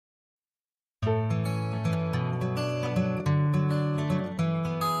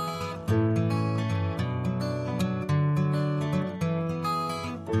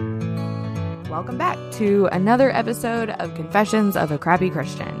welcome back to another episode of Confessions of a Crappy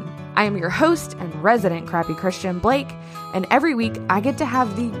Christian. I am your host and resident crappy Christian, Blake, and every week I get to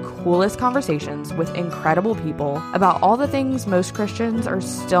have the coolest conversations with incredible people about all the things most Christians are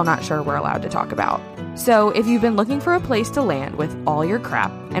still not sure we're allowed to talk about. So if you've been looking for a place to land with all your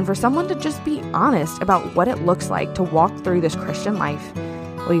crap and for someone to just be honest about what it looks like to walk through this Christian life,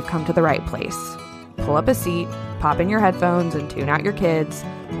 well, you've come to the right place. Pull up a seat, pop in your headphones and tune out your kids,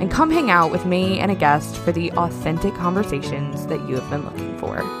 and come hang out with me and a guest for the authentic conversations that you have been looking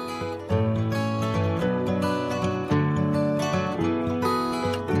for.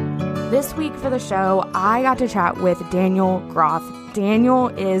 This week for the show, I got to chat with Daniel Grothe. Daniel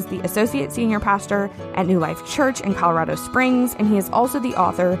is the Associate Senior Pastor at New Life Church in Colorado Springs, and he is also the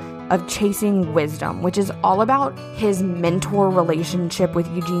author of Chasing Wisdom, which is all about his mentor relationship with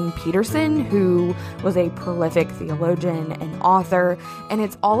Eugene Peterson, who was a prolific theologian and author. And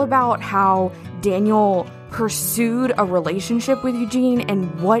it's all about how Daniel pursued a relationship with Eugene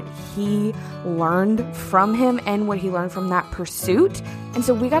and what he learned from him and what he learned from that pursuit. And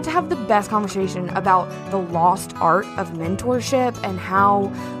so we got to have the best conversation about the lost art of mentorship and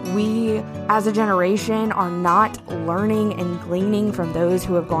how we as a generation are not learning and gleaning from those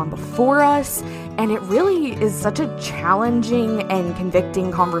who have gone before us. And it really is such a challenging and convicting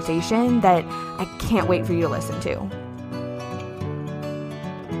conversation that I can't wait for you to listen to.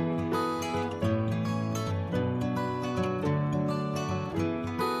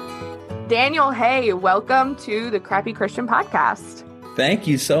 Daniel, hey, welcome to the Crappy Christian Podcast. Thank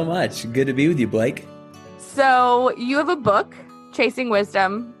you so much. Good to be with you, Blake. So you have a book, Chasing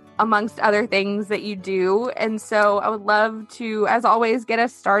Wisdom, amongst other things that you do. And so I would love to, as always, get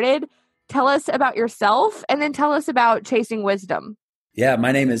us started. Tell us about yourself and then tell us about Chasing Wisdom. Yeah,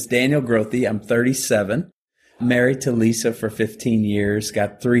 my name is Daniel Grothe. I'm 37. Married to Lisa for 15 years.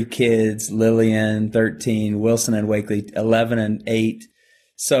 Got 3 kids, Lillian, 13, Wilson and Wakely, 11 and 8.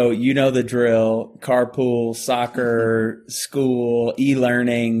 So you know the drill: carpool, soccer, school,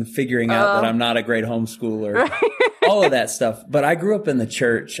 e-learning, figuring out that I'm not a great homeschooler, right? All of that stuff. But I grew up in the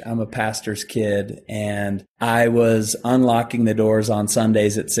church. I'm a pastor's kid, and I was unlocking the doors on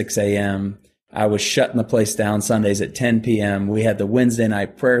Sundays at 6 a.m. I was shutting the place down Sundays at 10 p.m. We had the Wednesday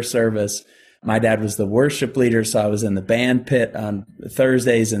night prayer service. My dad was the worship leader, so I was in the band pit on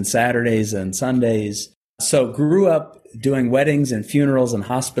Thursdays and Saturdays and Sundays. So grew up doing weddings and funerals and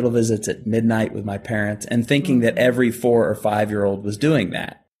hospital visits at midnight with my parents and thinking that every 4 or 5-year-old was doing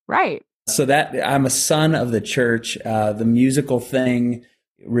that. Right. So that I'm a son of the church. The musical thing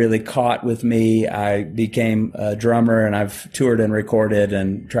really caught with me. I became a drummer, and I've toured and recorded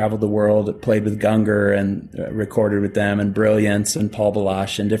and traveled the world, played with Gungor and recorded with them and Brilliance and Paul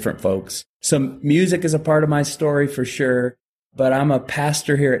Balash and different folks. So music is a part of my story for sure. But I'm a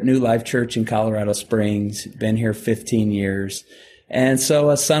pastor here at New Life Church in Colorado Springs, been here 15 years. And so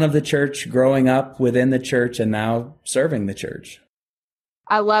a son of the church, growing up within the church and now serving the church.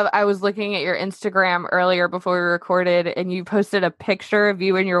 I was looking at your Instagram earlier before we recorded, and you posted a picture of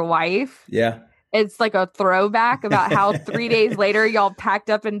you and your wife. Yeah. It's like a throwback about how 3 days later y'all packed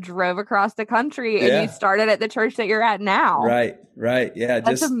up and drove across the country and you started at the church that you're at now. Right. Yeah.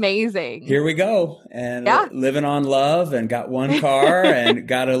 That's amazing. Here we go. And living on love, and got one car and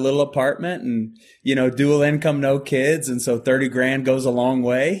got a little apartment, and, dual income, no kids. And so 30 grand goes a long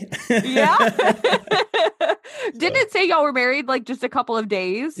way. Yeah. Didn't it say y'all were married like just a couple of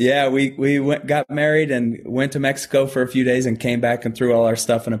days? Yeah, we got married and went to Mexico for a few days and came back and threw all our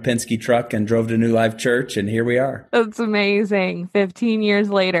stuff in a Penske truck and drove to New Life Church, and here we are. That's amazing. 15 years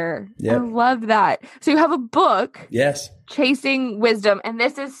later. Yep. I love that. So you have a book. Yes. Chasing Wisdom. And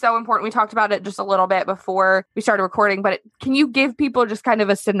this is so important. We talked about it just a little bit before we started recording, but can you give people just kind of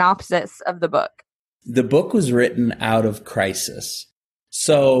a synopsis of the book? The book was written out of crisis.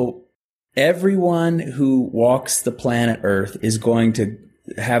 So everyone who walks the planet Earth is going to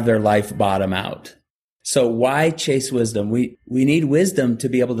have their life bottom out. So why chase wisdom? We need wisdom to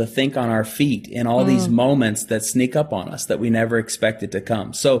be able to think on our feet in all these moments that sneak up on us that we never expected to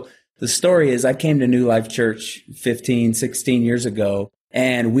come. So the story is, I came to New Life Church 15, 16 years ago,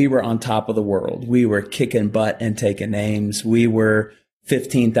 and we were on top of the world. We were kicking butt and taking names. We were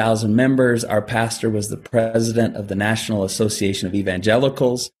 15,000 members. Our pastor was the president of the National Association of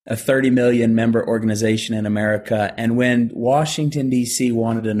Evangelicals, a 30 million member organization in America. And when Washington, D.C.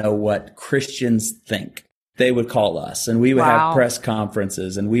 wanted to know what Christians think, they would call us, and we would have press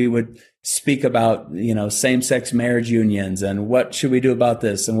conferences, and we would speak about, same-sex marriage unions, and what should we do about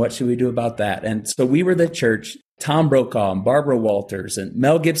this, and what should we do about that. And so we were the church. Tom Brokaw and Barbara Walters and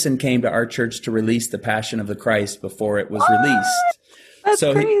Mel Gibson came to our church to release The Passion of the Christ before it was released. That's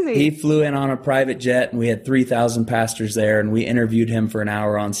so crazy. He flew in on a private jet, and we had 3,000 pastors there, and we interviewed him for an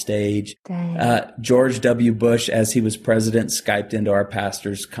hour on stage. George W. Bush, as he was president, Skyped into our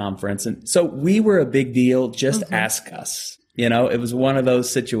pastors conference. And so we were a big deal. Just ask us. It was one of those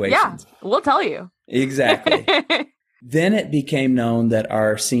situations. Yeah, we'll tell you. Exactly. Then it became known that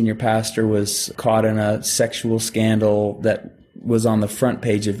our senior pastor was caught in a sexual scandal that was on the front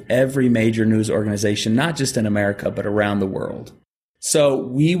page of every major news organization, not just in America, but around the world. So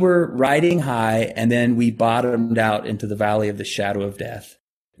we were riding high, and then we bottomed out into the valley of the shadow of death.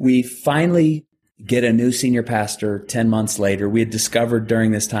 We finally get a new senior pastor 10 months later. We had discovered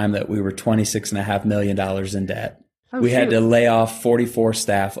during this time that we were $26.5 million in debt. We had to lay off 44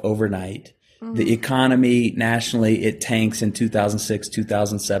 staff overnight. The economy nationally, it tanks in 2006,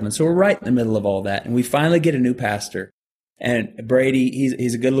 2007. So we're right in the middle of all that. And we finally get a new pastor. And Brady,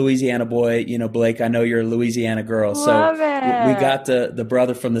 he's a good Louisiana boy. Blake, I know you're a Louisiana girl. Love so it. We got the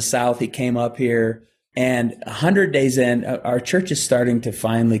brother from the South. He came up here, and 100 days in, our church is starting to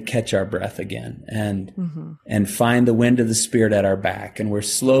finally catch our breath again and find the wind of the Spirit at our back. And we're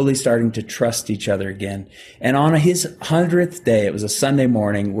slowly starting to trust each other again. And on his 100th day, it was a Sunday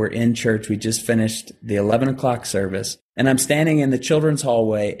morning, we're in church. We just finished the 11 o'clock service, and I'm standing in the children's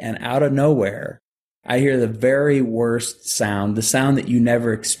hallway, and out of nowhere, I hear the very worst sound, the sound that you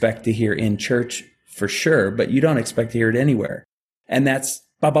never expect to hear in church for sure, but you don't expect to hear it anywhere. And that's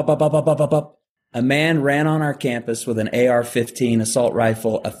bop, bop, bop, bop, bop, bop, bop. A man ran on our campus with an AR-15 assault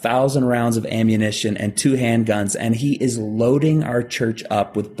rifle, 1,000 rounds of ammunition, and 2 handguns, and he is loading our church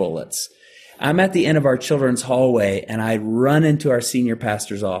up with bullets. I'm at the end of our children's hallway, and I run into our senior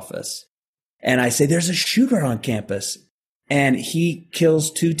pastor's office. And I say, there's a shooter on campus. And he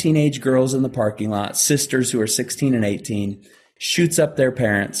kills 2 teenage girls in the parking lot, sisters who are 16 and 18, shoots up their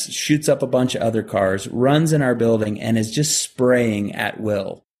parents, shoots up a bunch of other cars, runs in our building, and is just spraying at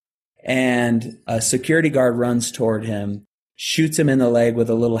will. And a security guard runs toward him, shoots him in the leg with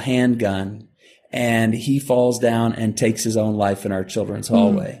a little handgun, and he falls down and takes his own life in our children's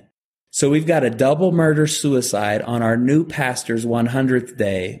hallway. So we've got a double murder suicide on our new pastor's 100th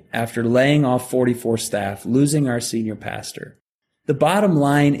day after laying off 44 staff, losing our senior pastor. The bottom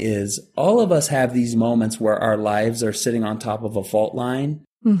line is all of us have these moments where our lives are sitting on top of a fault line,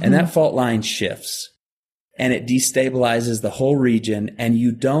 and that fault line shifts, and it destabilizes the whole region, and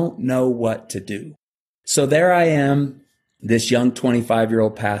you don't know what to do. So there I am, this young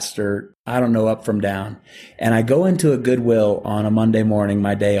 25-year-old pastor, I don't know up from down. And I go into a Goodwill on a Monday morning,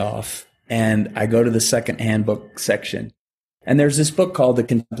 my day off, and I go to the secondhand book section. And there's this book called The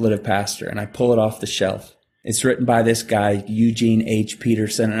Contemplative Pastor, and I pull it off the shelf. It's written by this guy, Eugene H.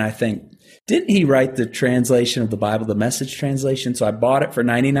 Peterson, and I think, didn't he write the translation of the Bible, the Message translation? So I bought it for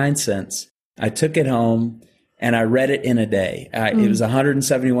 99 cents. I took it home, and I read it in a day. It was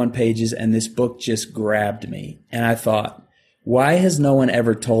 171 pages, and this book just grabbed me. And I thought, why has no one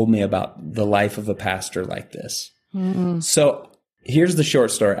ever told me about the life of a pastor like this? So here's the short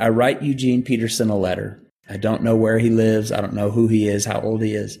story. I write Eugene Peterson a letter. I don't know where he lives. I don't know who he is, how old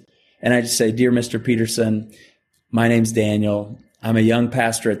he is. And I just say, Dear Mr. Peterson, my name's Daniel. I'm a young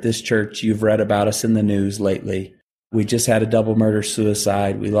pastor at this church. You've read about us in the news lately. We just had a double murder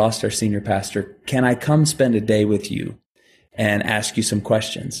suicide. We lost our senior pastor. Can I come spend a day with you and ask you some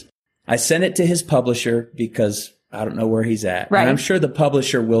questions? I sent it to his publisher because I don't know where he's at. Right. And I'm sure the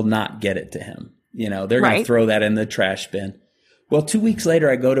publisher will not get it to him. They're going to throw that in the trash bin. Well, 2 weeks later,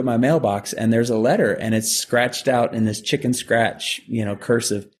 I go to my mailbox and there's a letter and it's scratched out in this chicken scratch,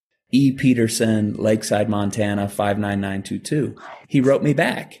 cursive, E. Peterson, Lakeside, Montana, 59922. He wrote me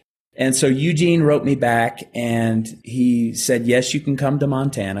back. And so Eugene wrote me back and he said, yes, you can come to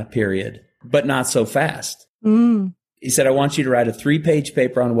Montana, period, but not so fast. He said, I want you to write a 3-page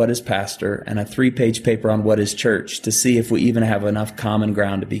paper on what is pastor and a 3-page paper on what is church to see if we even have enough common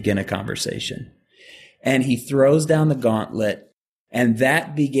ground to begin a conversation. And he throws down the gauntlet, and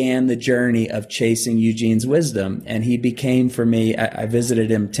that began the journey of chasing Eugene's wisdom. And he became, for me, I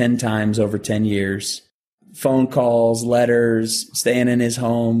visited him 10 times over 10 years, phone calls, letters, staying in his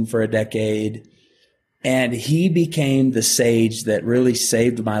home for a decade. And he became the sage that really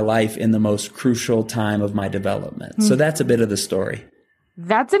saved my life in the most crucial time of my development. So that's a bit of the story.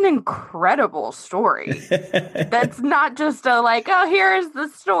 That's an incredible story. That's not just here's the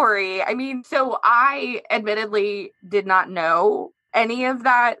story. I mean, so I admittedly did not know any of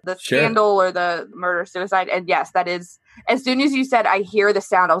that, the scandal or the murder suicide. And yes, that is, as soon as you said, I hear the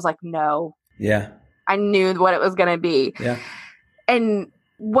sound, I was like, no. Yeah. I knew what it was going to be. Yeah. And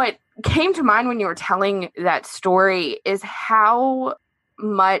what came to mind when you were telling that story is how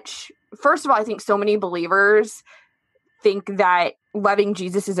much, first of all, I think so many believers think that loving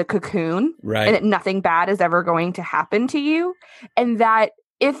Jesus is a cocoon, right, and that nothing bad is ever going to happen to you. And that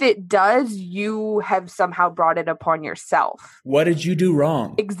if it does, you have somehow brought it upon yourself. What did you do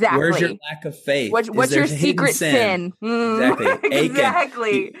wrong? Exactly. Where's your lack of faith? What's your secret sin? Exactly.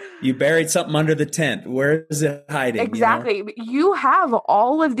 Exactly. You buried something under the tent. Where is it hiding? Exactly. You know? You have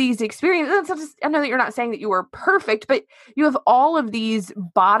all of these experiences. I know that you're not saying that you were perfect, but you have all of these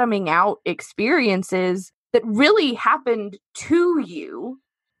bottoming out experiences that really happened to you.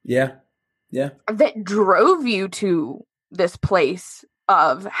 Yeah. Yeah. That drove you to this place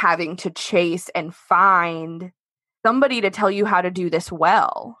of having to chase and find somebody to tell you how to do this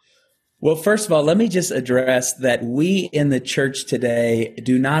well. Well, first of all, let me just address that we in the church today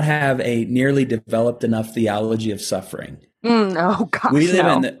do not have a nearly developed enough theology of suffering. Oh gosh,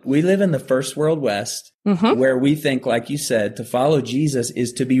 we live in the first world West, where we think, like you said, to follow Jesus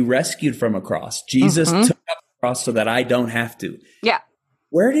is to be rescued from a cross. Jesus took up the cross so that I don't have to. Yeah.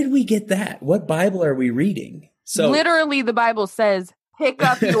 Where did we get that? What Bible are we reading? So literally, the Bible says, pick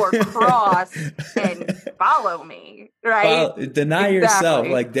up your cross and follow me, right? Deny yourself,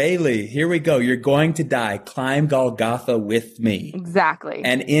 like daily. Here we go. You're going to die. Climb Golgotha with me. Exactly.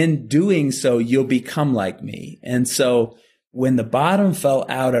 And in doing so, you'll become like me. And so when the bottom fell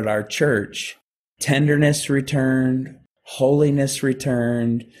out at our church, tenderness returned, holiness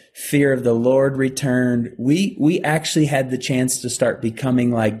returned, fear of the Lord returned. We actually had the chance to start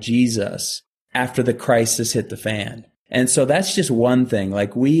becoming like Jesus after the crisis hit the fan. And so that's just one thing.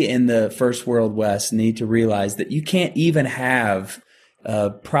 Like, we in the first world West need to realize that you can't even have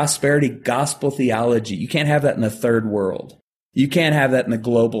prosperity gospel theology. You can't have that in the third world. You can't have that in the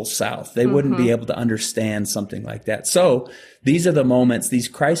global South. They wouldn't be able to understand something like that. So these are the moments, these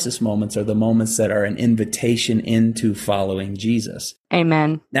crisis moments are the moments that are an invitation into following Jesus.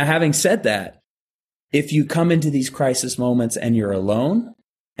 Amen. Now, having said that, if you come into these crisis moments and you're alone,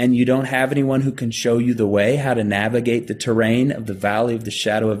 and you don't have anyone who can show you the way, how to navigate the terrain of the valley of the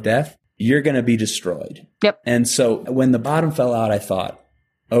shadow of death, you're going to be destroyed. Yep. And so when the bottom fell out, I thought,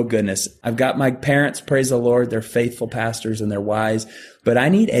 oh goodness, I've got my parents, praise the Lord, they're faithful pastors and they're wise, but I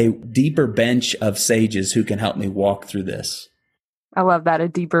need a deeper bench of sages who can help me walk through this. I love that, a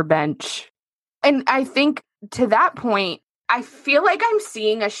deeper bench. And I think to that point, I feel like I'm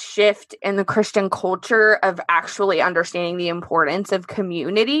seeing a shift in the Christian culture of actually understanding the importance of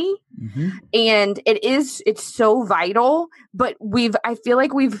community. And it's so vital, but I feel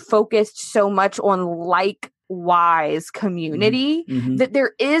like we've focused so much on likewise community that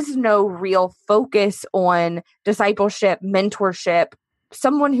there is no real focus on discipleship, mentorship,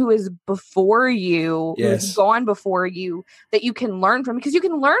 someone who is before you, who's gone before you, that you can learn from, because you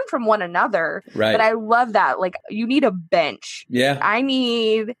can learn from one another. Right. But I love that. Like, you need a bench. Yeah. I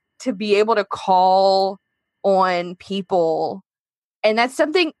need to be able to call on people. And that's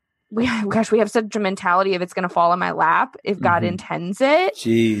something we have such a mentality of it's going to fall in my lap if God intends it.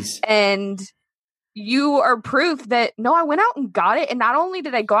 Jeez. And you are proof that, no, I went out and got it. And not only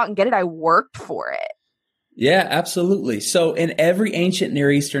did I go out and get it, I worked for it. Yeah, absolutely. So in every ancient Near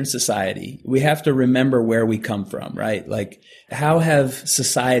Eastern society, we have to remember where we come from, right? Like, how have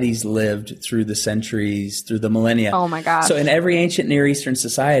societies lived through the centuries, through the millennia? Oh my gosh. So in every ancient Near Eastern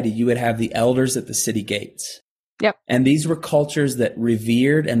society, you would have the elders at the city gates. Yep. And these were cultures that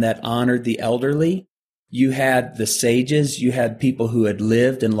revered and that honored the elderly. You had the sages, you had people who had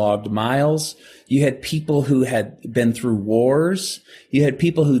lived and logged miles, you had people who had been through wars, you had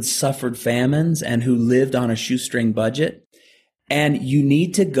people who'd suffered famines and who lived on a shoestring budget. And you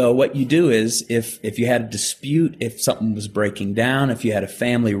need to go, what you do is, if you had a dispute, if something was breaking down, if you had a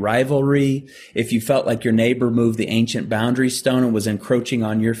family rivalry, if you felt like your neighbor moved the ancient boundary stone and was encroaching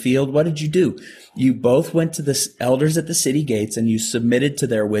on your field, what did you do? You both went to the elders at the city gates and you submitted to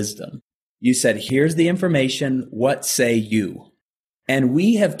their wisdom. You said, here's the information. What say you? And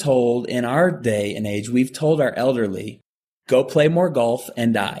we have told, in our day and age, we've told our elderly, go play more golf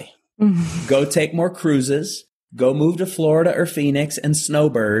and die. Go take more cruises. Go move to Florida or Phoenix and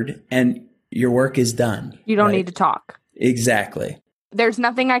snowbird, and your work is done. You don't need to talk. Exactly. There's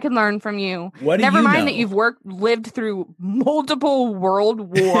nothing I can learn from you. What do Never you mind know? that you've lived through multiple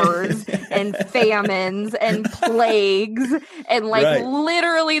world wars and famines and plagues, and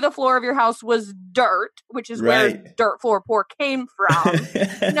literally the floor of your house was dirt, which is where dirt floor poor came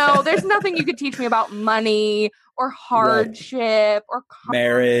from. No, there's nothing you could teach me about money or hardship or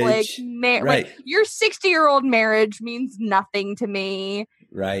conflict. Marriage. Like, your 60-year-old marriage means nothing to me.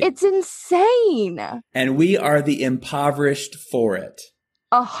 Right. It's insane. And we are the impoverished for it.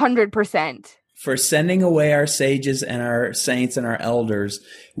 100%. for sending away our sages and our saints and our elders.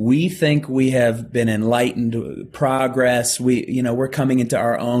 We think we have been enlightened, progress. We're coming into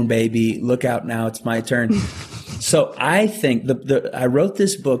our own, baby. Look out now. It's my turn. So I think I wrote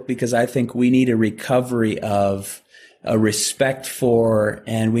this book because I think we need a recovery of a respect for,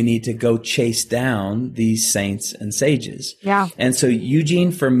 and we need to go chase down these saints and sages. Yeah. And so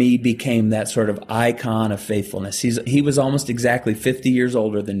Eugene for me became that sort of icon of faithfulness. He was almost exactly 50 years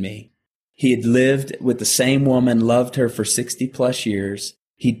older than me. He had lived with the same woman, loved her for 60 plus years.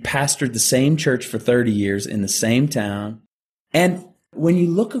 He'd pastored the same church for 30 years in the same town. And when you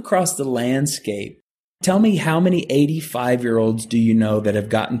look across the landscape, tell me how many 85-year-olds do you know that have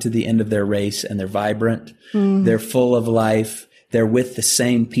gotten to the end of their race and they're vibrant, they're full of life, they're with the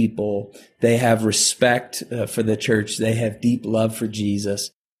same people, they have respect for the church, they have deep love for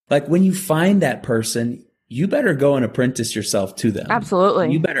Jesus. Like when you find that person, you better go and apprentice yourself to them.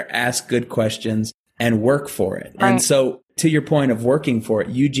 Absolutely. You better ask good questions and work for it. Right. And so to your point of working for it,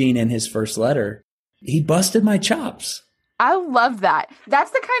 Eugene in his first letter, he busted my chops. I love that.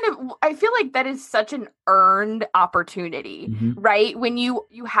 That's the kind of, I feel like that is such an earned opportunity, right? When you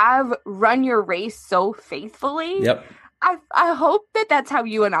have run your race so faithfully. Yep. I hope that that's how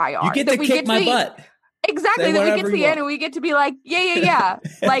you and I are. You get to kick my butt. Exactly. That we get to the end and we get to be like, yeah.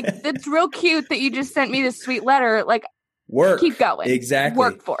 Like, it's real cute that you just sent me this sweet letter. Like, work. Keep going. Exactly.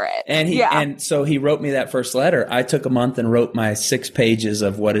 Work for it. And so he wrote me that first letter. I took a month and wrote my 6 pages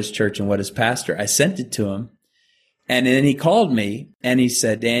of what is church and what is pastor. I sent it to him. And then he called me and he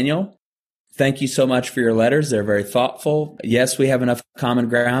said, Daniel, thank you so much for your letters. They're very thoughtful. Yes, we have enough common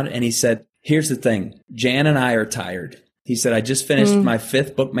ground. And he said, here's the thing. Jan and I are tired. He said, I just finished my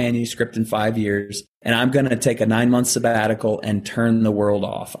 5th book manuscript in 5 years, and I'm going to take a 9-month sabbatical and turn the world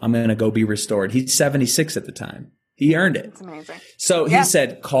off. I'm going to go be restored. He's 76 at the time. He earned it. That's amazing. So he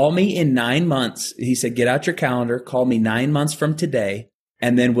said, call me in 9 months. He said, get out your calendar, call me 9 months from today,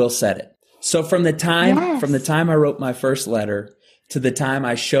 and then we'll set it. So from the time I wrote my first letter to the time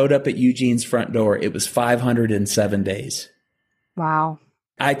I showed up at Eugene's front door, it was 507 days. Wow.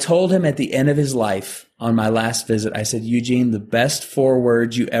 I told him at the end of his life on my last visit, I said, Eugene, the best 4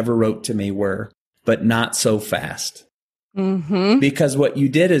 words you ever wrote to me were, but not so fast. Because what you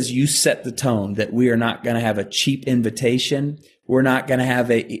did is you set the tone that we are not going to have a cheap invitation. We're not going to have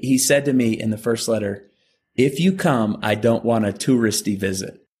he said to me in the first letter, if you come, I don't want a touristy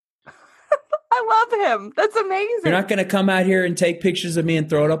visit. I love him. That's amazing. You're not going to come out here and take pictures of me and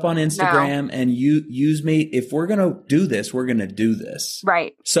throw it up on Instagram and you use me. If we're going to do this, we're going to do this.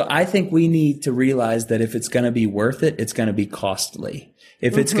 Right. So I think we need to realize that if it's going to be worth it, it's going to be costly.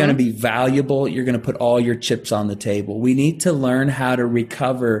 If it's going to be valuable, you're going to put all your chips on the table. We need to learn how to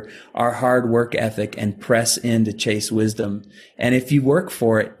recover our hard work ethic and press in to chase wisdom. And if you work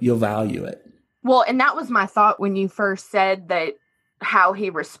for it, you'll value it. Well, and that was my thought when you first said that how he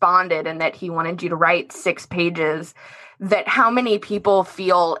responded and that he wanted you to write 6 pages, that how many people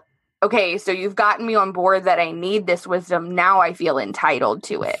feel, okay, so you've gotten me on board that I need this wisdom. Now I feel entitled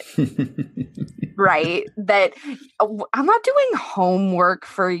to it. Right? That I'm not doing homework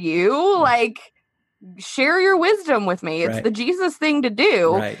for you. Like, share your wisdom with me. It's the Jesus thing to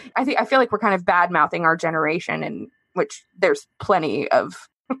do. Right. I feel like we're kind of bad mouthing our generation, and which there's plenty of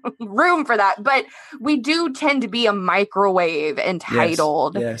room for that, but we do tend to be a microwave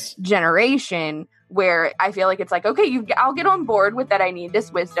entitled generation where I feel like it's like, okay, I'll get on board with that. I need this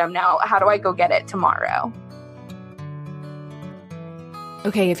wisdom. Now, how do I go get it tomorrow?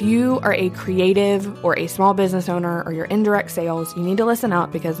 Okay, if you are a creative or a small business owner or you're in direct sales, you need to listen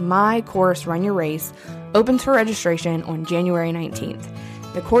up because my course, Run Your Race, opens for registration on January 19th.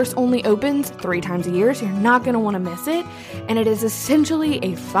 The course only opens 3 times a year, so you're not going to want to miss it. And it is essentially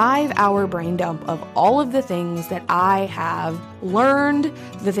a 5-hour brain dump of all of the things that I have learned,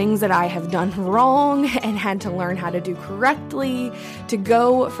 the things that I have done wrong and had to learn how to do correctly, to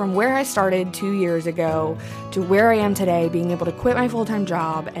go from where I started 2 years ago to where I am today, being able to quit my full-time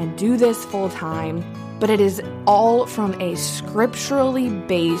job and do this full-time. But it is all from a scripturally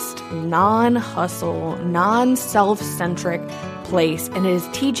based, non-hustle, non-self-centric place, and it is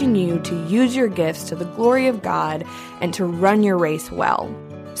teaching you to use your gifts to the glory of God and to run your race well.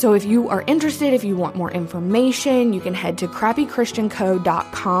 So if you are interested, if you want more information, you can head to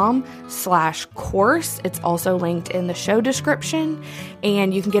crappychristianco.com/course. It's also linked in the show description,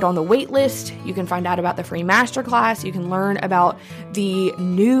 and you can get on the wait list. You can find out about the free masterclass. You can learn about the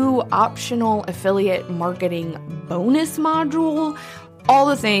new optional affiliate marketing bonus module. All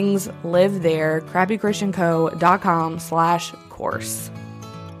the things live there, crappychristianco.com/course.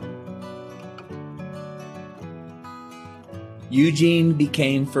 Eugene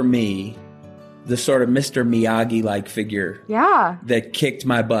became for me the sort of Mr. Miyagi-like figure that kicked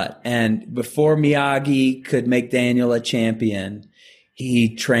my butt. And before Miyagi could make Daniel a champion,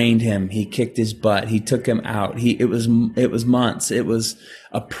 he trained him. He kicked his butt. He took him out. It was months. It was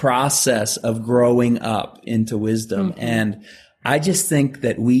a process of growing up into wisdom. And I just think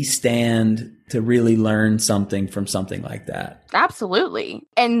that we stand to really learn something from something like that. Absolutely.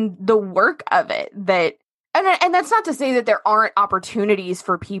 And the work of it and that's not to say that there aren't opportunities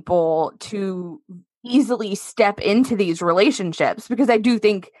for people to easily step into these relationships, because I do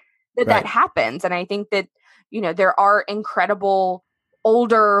think that happens. And I think that, there are incredible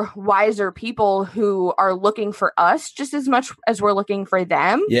older, wiser people who are looking for us just as much as we're looking for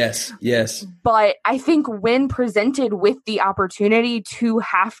them. Yes. But I think when presented with the opportunity to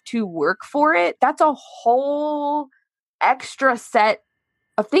have to work for it, that's a whole extra set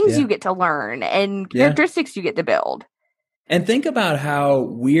of things you get to learn and characteristics you get to build. And think about how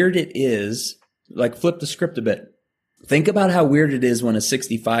weird it is, like flip the script a bit. Think about how weird it is when a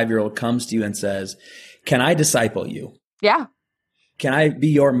 65-year-old comes to you and says, "Can I disciple you? Yeah. Can I be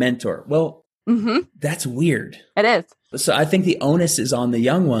your mentor?" Well, that's weird. It is. So I think the onus is on the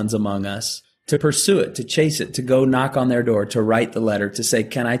young ones among us to pursue it, to chase it, to go knock on their door, to write the letter, to say,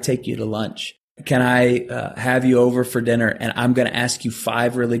 "Can I take you to lunch? Can I have you over for dinner? And I'm going to ask you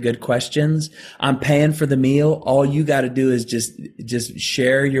 5 really good questions. I'm paying for the meal. All you got to do is just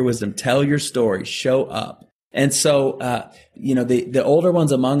share your wisdom, tell your story, show up." And so, the older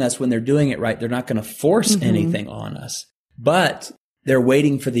ones among us, when they're doing it right, they're not going to force anything on us, but they're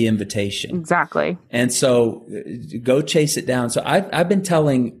waiting for the invitation. Exactly. And so go chase it down. So I've been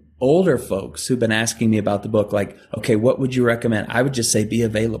telling older folks who've been asking me about the book, like, okay, what would you recommend? I would just say, be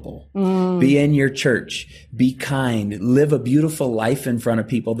available, be in your church, be kind, live a beautiful life in front of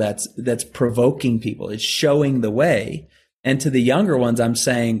people that's provoking people. It's showing the way. And to the younger ones, I'm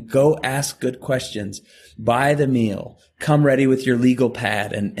saying, go ask good questions, buy the meal, come ready with your legal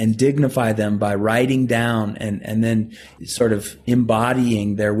pad and dignify them by writing down and then sort of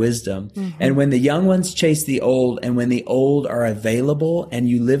embodying their wisdom. And when the young ones chase the old, and when the old are available and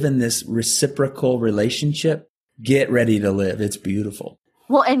you live in this reciprocal relationship, get ready to live. It's beautiful.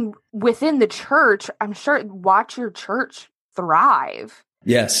 Well, and within the church, I'm sure, watch your church thrive.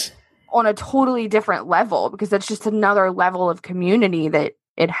 Yes. On a totally different level, because that's just another level of community that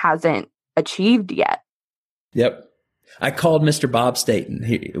it hasn't achieved yet. Yep. I called Mr. Bob Staten,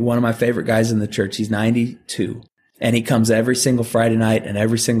 one of my favorite guys in the church. He's 92, and he comes every single Friday night and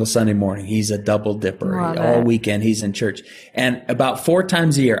every single Sunday morning. He's a double dipper. All weekend he's in church. And about 4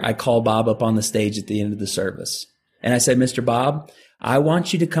 times a year, I call Bob up on the stage at the end of the service. And I said, "Mr. Bob, I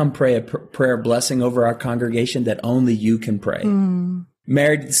want you to come pray a prayer of blessing over our congregation that only you can pray.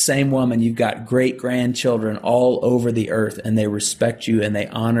 Married to the same woman, you've got great grandchildren all over the earth, and they respect you and they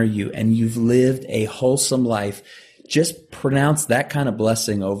honor you, and you've lived a wholesome life. Just pronounce that kind of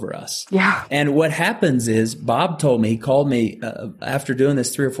blessing over us." Yeah. And what happens is, Bob told me, he called me after doing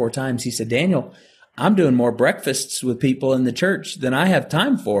this 3 or 4 times. He said, "Daniel, I'm doing more breakfasts with people in the church than I have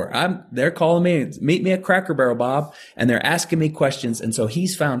time for. They're calling me, meet me at Cracker Barrel, Bob, and they're asking me questions." And so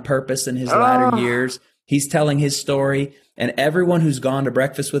he's found purpose in his latter years. He's telling his story, and everyone who's gone to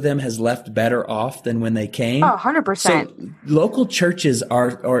breakfast with him has left better off than when they came. 100%. So local churches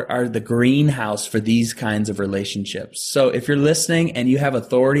are the greenhouse for these kinds of relationships. So if you're listening and you have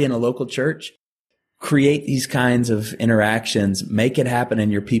authority in a local church, create these kinds of interactions, make it happen,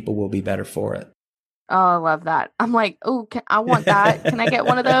 and your people will be better for it. Oh, I love that. I'm like, oh, I want that. Can I get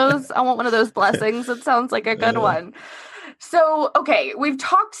one of those? I want one of those blessings. It sounds like a good one. So, okay, we've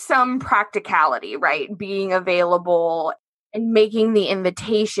talked some practicality, right? Being available and making the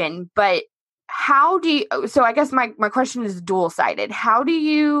invitation, but how do you, so I guess my question is dual-sided. How do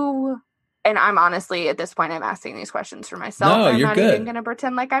you, and I'm honestly, at this point, I'm asking these questions for myself. No, I'm you're not good. even going to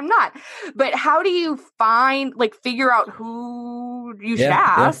pretend like I'm not. But how do you figure out who you should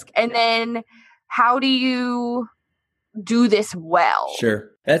ask? And then how do you do this well?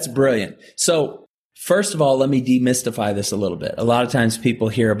 Sure. That's brilliant. So first of all, let me demystify this a little bit. A lot of times people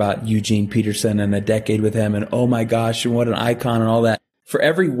hear about Eugene Peterson and a decade with him and, oh my gosh, and what an icon and all that. For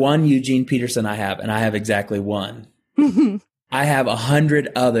every one Eugene Peterson I have, and I have exactly one, I have 100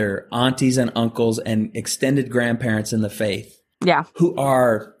 other aunties and uncles and extended grandparents in the faith who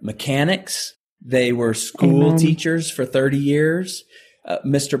are mechanics. They were school teachers for 30 years.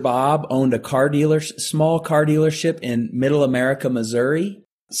 Mr. Bob owned a small car dealership in Middle America, Missouri.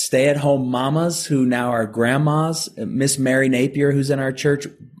 Stay-at-home mamas who now are grandmas. Miss Mary Napier, who's in our church,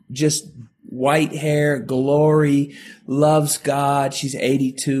 just white hair, glory, loves God. She's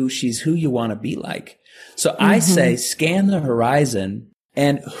 82. She's who you want to be like. So I say, scan the horizon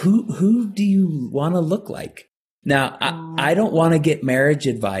And who do you want to look like? Now, I don't want to get marriage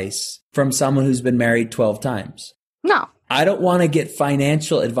advice from someone who's been married 12 times. No. I don't want to get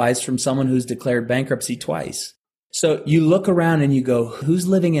financial advice from someone who's declared bankruptcy twice. So you look around and you go, who's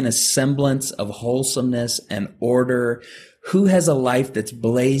living in a semblance of wholesomeness and order? Who has a life that's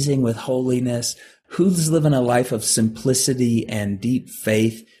blazing with holiness? Who's living a life of simplicity and deep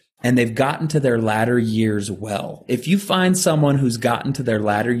faith? And they've gotten to their latter years well. If you find someone who's gotten to their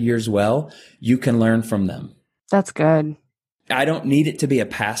latter years well, you can learn from them. That's good. I don't need it to be a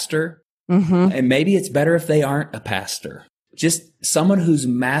pastor. And maybe it's better if they aren't a pastor. Just someone who's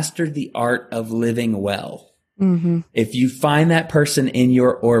mastered the art of living well. If you find that person in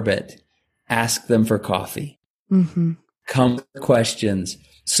your orbit, ask them for coffee. Come with questions.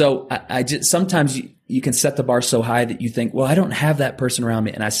 So I just, sometimes you can set the bar so high that you think, well, I don't have that person around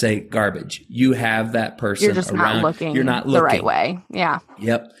me. And I say, garbage. You have that person You're just around. not looking You're not looking the right way. Yeah.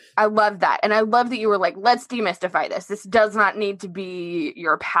 Yep. I love that. And I love that you were like, let's demystify this. This does not need to be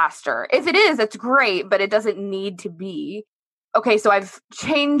your pastor. If it is, it's great, but it doesn't need to be. Okay, so I've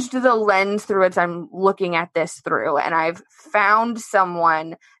changed the lens through which I'm looking at this through, and I've found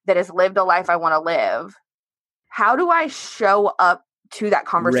someone that has lived a life I want to live. How do I show up to that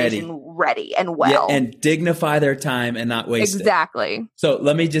conversation ready and well? Yeah, and dignify their time and not waste it. Exactly. So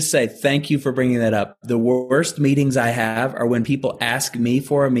let me just say, thank you for bringing that up. The worst meetings I have are when people ask me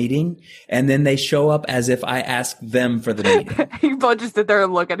for a meeting and then they show up as if I asked them for the meeting. You both just sit there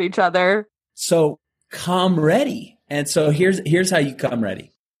and look at each other. So come ready. And so here's how you come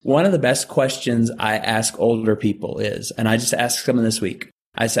ready. One of the best questions I ask older people is, and I just asked someone this week,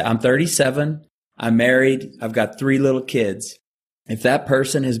 I say, I'm 37, I'm married, I've got 3 little kids. If that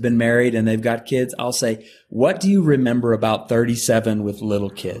person has been married and they've got kids, I'll say, what do you remember about 37 with little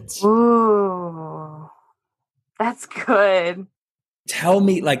kids? Ooh, that's good. Tell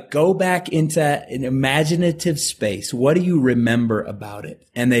me, like, go back into an imaginative space. What do you remember about it?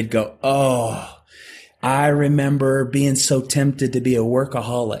 And they'd go, oh, I remember being so tempted to be a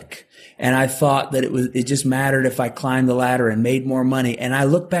workaholic. And I thought that it just mattered if I climbed the ladder and made more money. And I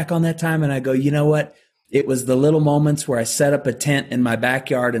look back on that time and I go, you know what? It was the little moments where I set up a tent in my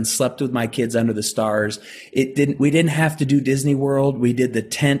backyard and slept with my kids under the stars. We didn't have to do Disney World. We did the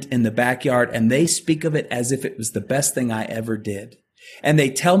tent in the backyard, and they speak of it as if it was the best thing I ever did. And they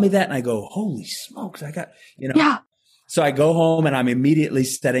tell me that and I go, holy smokes, I got, Yeah. So I go home and I'm immediately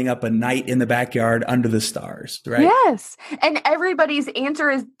setting up a night in the backyard under the stars, right? Yes. And everybody's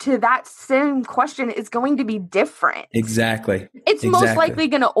answer to that same question is going to be different. Exactly. It's most likely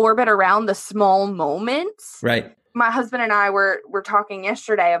going to orbit around the small moments. Right. My husband and I were talking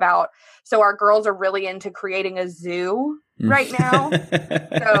yesterday about, so our girls are really into creating a zoo right now.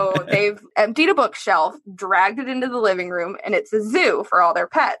 So they've emptied a bookshelf, dragged it into the living room, and it's a zoo for all their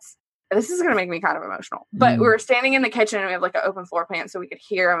pets. This is going to make me kind of emotional. But we were standing in the kitchen and we have like an open floor plan so we could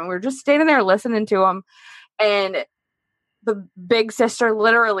hear them. And we were just standing there listening to them. And the big sister,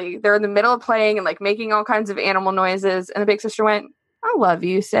 literally, they're in the middle of playing and like making all kinds of animal noises. And the big sister went, I love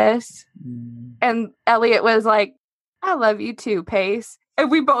you, sis. And Elliot was like, I love you too, Pace.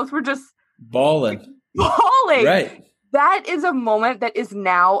 And we both were just bawling. Right. That is a moment that is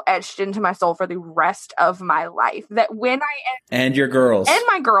now etched into my soul for the rest of my life. That when and your girls. And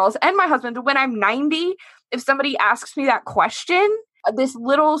my girls and my husband, when I'm 90, if somebody asks me that question, this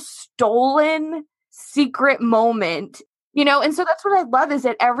little stolen secret moment, and so that's what I love is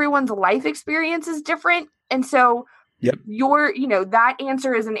that everyone's life experience is different. And so your, that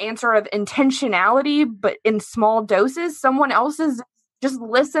answer is an answer of intentionality, but in small doses. Someone else is just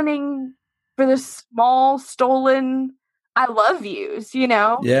listening for the small stolen I love yous,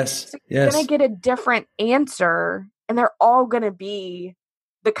 Yes. So you're going to get a different answer, and they're all going to be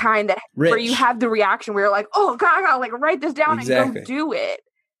the kind that where you have the reaction where you're like, oh God, I gotta write this down and go do it.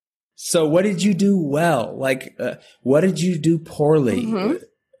 So what did you do well? Like, what did you do poorly?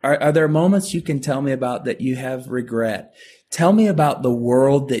 Are there moments you can tell me about that you have regret? Tell me about the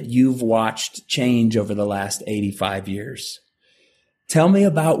world that you've watched change over the last 85 years. Tell me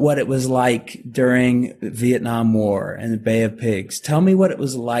about what it was like during the Vietnam War and the Bay of Pigs. Tell me what it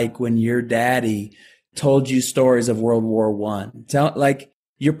was like when your daddy told you stories of World War I.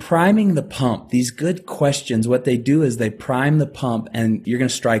 You're priming the pump. These good questions, what they do is they prime the pump and you're going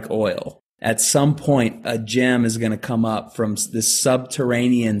to strike oil. At some point, a gem is going to come up from this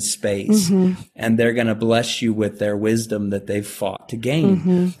subterranean space and they're going to bless you with their wisdom that they've fought to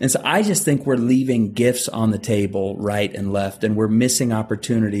gain. And so I just think we're leaving gifts on the table right and left, and we're missing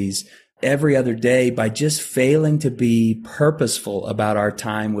opportunities every other day by just failing to be purposeful about our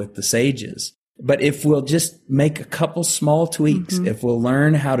time with the sages. But if we'll just make a couple small tweaks, if we'll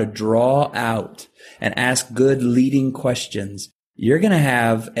learn how to draw out and ask good leading questions, you're going to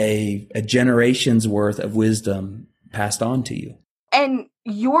have a generation's worth of wisdom passed on to you. And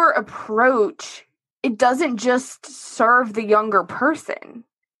your approach, it doesn't just serve the younger person,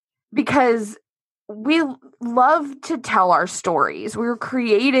 because we love to tell our stories. We were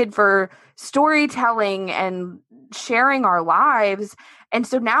created for storytelling and sharing our lives. And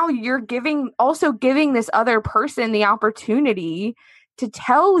so now you're also giving this other person the opportunity to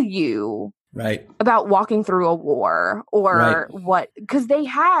tell you about walking through a war or because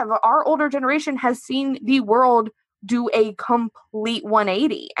our older generation has seen the world do a complete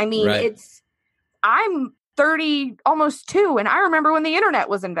 180. I mean, I'm 30, almost 2, and I remember when the internet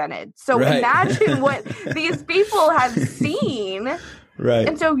was invented. So imagine what these people have seen.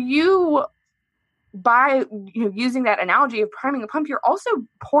 And so by using that analogy of priming a pump, you're also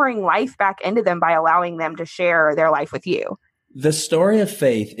pouring life back into them by allowing them to share their life with you. The story of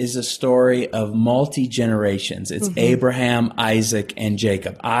faith is a story of multi-generations. It's Abraham, Isaac, and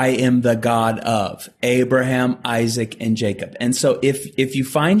Jacob. I am the God of Abraham, Isaac, and Jacob. And so if you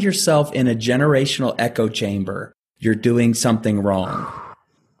find yourself in a generational echo chamber, you're doing something wrong.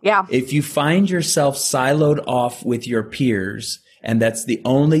 Yeah. If you find yourself siloed off with your peers, and that's the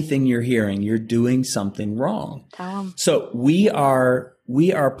only thing you're hearing, you're doing something wrong. So we are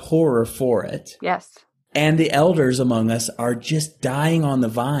poorer for it. Yes. And the elders among us are just dying on the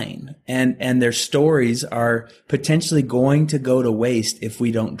vine, and their stories are potentially going to go to waste if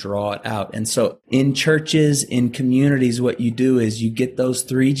we don't draw it out. And so in churches, in communities, what you do is you get those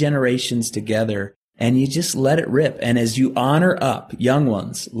 3 generations together and you just let it rip. And as you honor up, young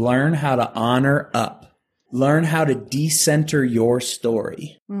ones, learn how to honor up. Learn how to decenter your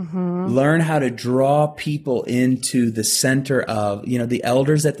story. Learn how to draw people into the center of, the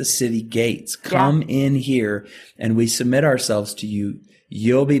elders at the city gates. Come in here and we submit ourselves to you.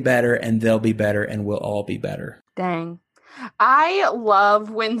 You'll be better and they'll be better and we'll all be better. Dang. I love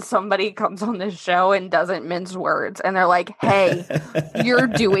when somebody comes on this show and doesn't mince words and they're like, hey, you're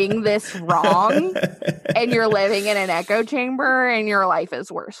doing this wrong and you're living in an echo chamber and your life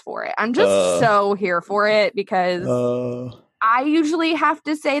is worse for it. I'm just so here for it because I usually have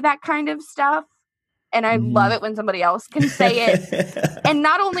to say that kind of stuff. And I love it when somebody else can say it. And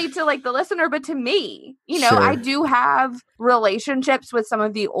not only to the listener, but to me. I do have relationships with some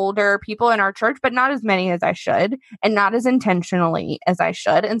of the older people in our church, but not as many as I should and not as intentionally as I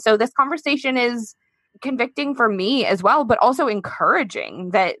should. And so this conversation is convicting for me as well, but also encouraging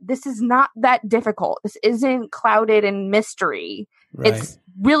that this is not that difficult. This isn't clouded in mystery. It's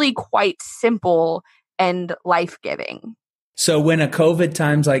really quite simple and life-giving. So when a COVID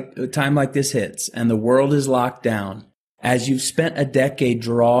time like this hits and the world is locked down, as you've spent a decade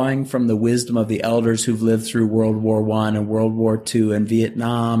drawing from the wisdom of the elders who've lived through World War I and World War II and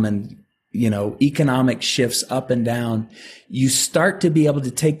Vietnam and, economic shifts up and down, you start to be able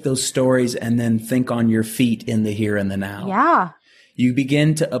to take those stories and then think on your feet in the here and the now. Yeah. You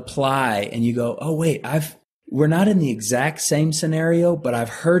begin to apply and you go, oh, wait, we're not in the exact same scenario, but I've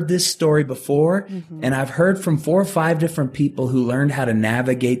heard this story before, and I've heard from 4 or 5 different people who learned how to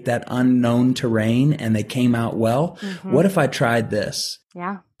navigate that unknown terrain, and they came out well. What if I tried this?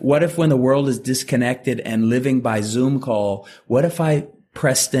 Yeah. What if when the world is disconnected and living by Zoom call, what if I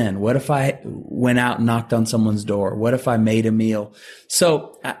pressed in? What if I went out and knocked on someone's door? What if I made a meal?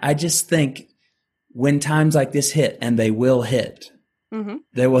 So I just think when times like this hit, and they will hit,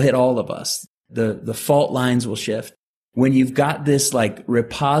 they will hit all of us. The fault lines will shift. When you've got this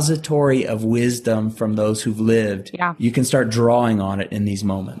repository of wisdom from those who've lived, you can start drawing on it in these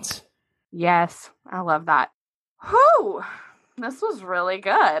moments. Yes, I love that. Whew, this was really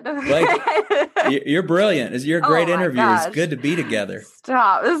good. You're brilliant. You're a great interviewer. It's good to be together.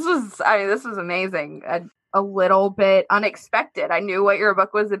 Stop. This was amazing. A little bit unexpected. I knew what your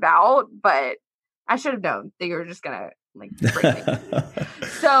book was about, but I should have known that you were just going to bring things.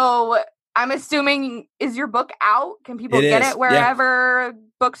 So I'm assuming, is your book out? Can people get it wherever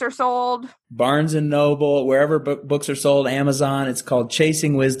books are sold? Barnes and Noble, wherever books are sold, Amazon. It's called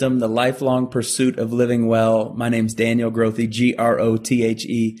Chasing Wisdom, The Lifelong Pursuit of Living Well. My name's Daniel Grothe,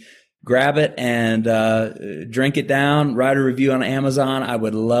 Grothe. Grab it and drink it down. Write a review on Amazon. I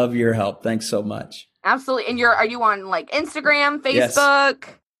would love your help. Thanks so much. Absolutely. And are you on Instagram, Facebook? Yes.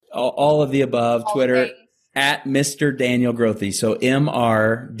 All of the above. All Twitter. At Mr. Daniel Grothe. So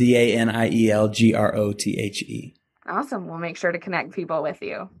MrDanielGrothe. Awesome. We'll make sure to connect people with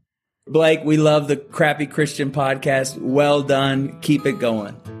you. Blake, we love the Crappy Christian podcast. Well done. Keep it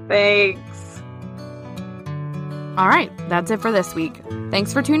going. Thanks. All right, that's it for this week.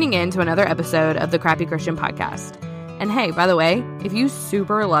 Thanks for tuning in to another episode of the Crappy Christian Podcast. And hey, by the way, if you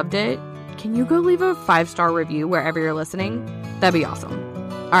super loved it, can you go leave a 5-star review wherever you're listening? That'd be awesome.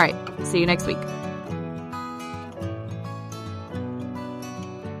 All right, see you next week.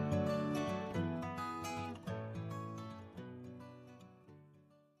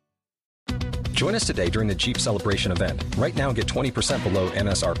 Join us today during the Jeep Celebration event. Right now, get 20% below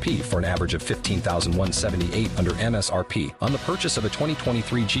MSRP for an average of $15,178 under MSRP on the purchase of a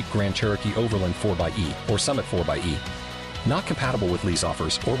 2023 Jeep Grand Cherokee Overland 4xE or Summit 4xE. Not compatible with lease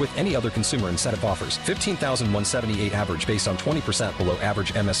offers or with any other consumer incentive offers. $15,178 average based on 20% below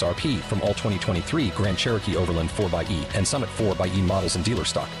average MSRP from all 2023 Grand Cherokee Overland 4xE and Summit 4xE models in dealer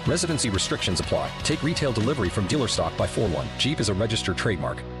stock. Residency restrictions apply. Take retail delivery from dealer stock by 4/1. Jeep is a registered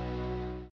trademark.